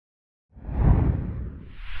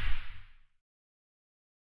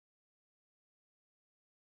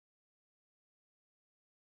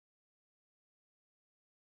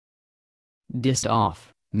Dissed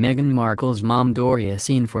off. Meghan Markle's mom Doria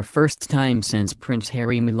seen for first time since Prince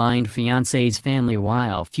Harry maligned fiancé's family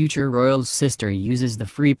while future royal's sister uses the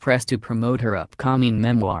free press to promote her upcoming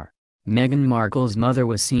memoir. Meghan Markle's mother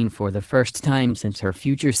was seen for the first time since her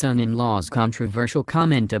future son-in-law's controversial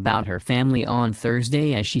comment about her family on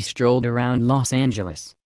Thursday as she strolled around Los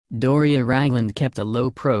Angeles. Doria Ragland kept a low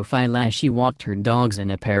profile as she walked her dogs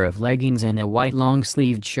in a pair of leggings and a white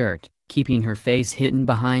long-sleeved shirt, keeping her face hidden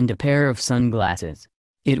behind a pair of sunglasses.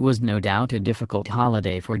 It was no doubt a difficult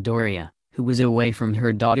holiday for Doria, who was away from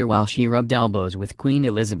her daughter while she rubbed elbows with Queen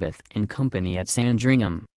Elizabeth and company at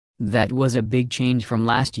Sandringham. That was a big change from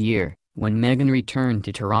last year, when Meghan returned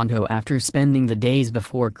to Toronto after spending the days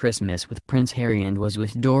before Christmas with Prince Harry and was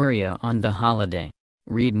with Doria on the holiday.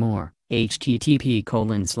 Read more.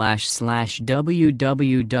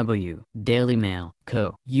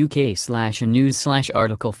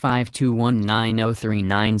 http://www.dailymail.co.uk/news/article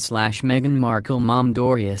 5219039/ Meghan Markle mom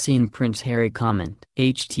Doria seen Prince Harry comment.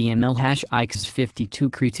 HTML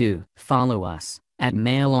 #X52Cre2. Follow us at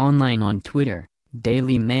Mail Online on Twitter.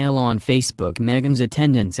 Daily Mail on Facebook. Meghan's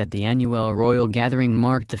attendance at the annual royal gathering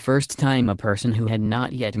marked the first time a person who had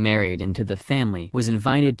not yet married into the family was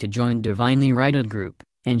invited to join Divinely Righted group,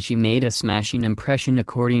 and she made a smashing impression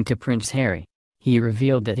according to Prince Harry. He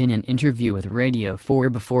revealed that in an interview with Radio 4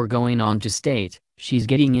 before going on to state, "She's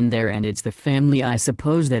getting in there and it's the family I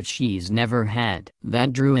suppose that she's never had."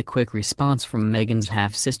 That drew a quick response from Meghan's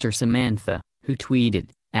half-sister Samantha, who tweeted,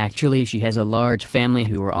 "Actually she has a large family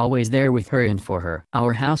who were always there with her and for her.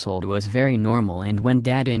 Our household was very normal, and when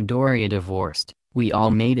Dad and Doria divorced, we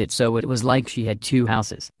all made it so it was like she had two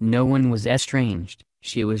houses. No one was estranged.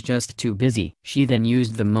 She was just too busy." She then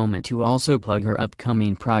used the moment to also plug her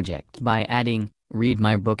upcoming project by adding, "Read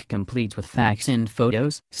my book complete with facts and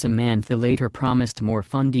photos." Samantha later promised more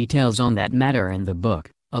fun details on that matter in the book,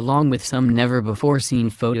 along with some never-before-seen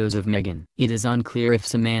photos of Meghan. It is unclear if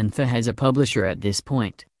Samantha has a publisher at this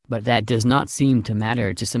point, but that does not seem to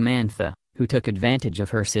matter to Samantha, who took advantage of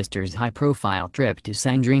her sister's high-profile trip to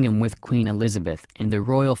Sandringham with Queen Elizabeth and the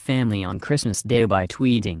royal family on Christmas Day by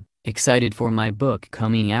tweeting, "Excited for my book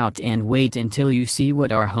coming out and wait until you see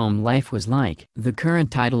what our home life was like." The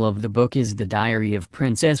current title of the book is The Diary of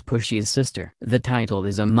Princess Pushy's Sister. The title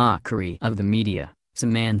is a mockery of the media,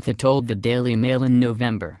 Samantha told the Daily Mail in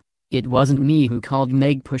November. "It wasn't me who called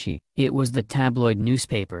Meg pushy, it was the tabloid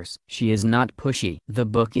newspapers. She is not pushy. The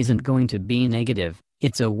book isn't going to be negative,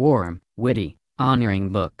 it's a warm, witty, honoring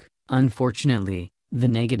book. Unfortunately, the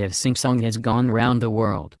negative sing-song has gone round the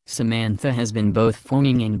world." Samantha has been both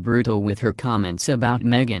phony and brutal with her comments about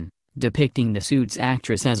Meghan, depicting the Suits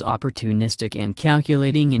actress as opportunistic and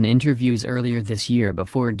calculating in interviews earlier this year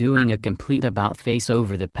before doing a complete about-face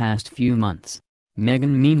over the past few months.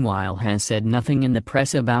 Meghan meanwhile has said nothing in the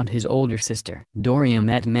press about his older sister. Doria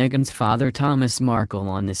met Meghan's father Thomas Markle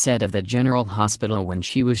on the set of the General Hospital when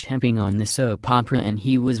she was temping on the soap opera and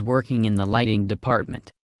he was working in the lighting department.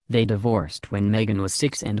 They divorced when Meghan was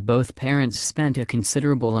 6 and both parents spent a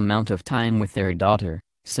considerable amount of time with their daughter.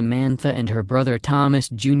 Samantha and her brother Thomas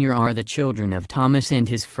Jr. are the children of Thomas and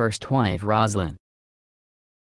his first wife Roslyn.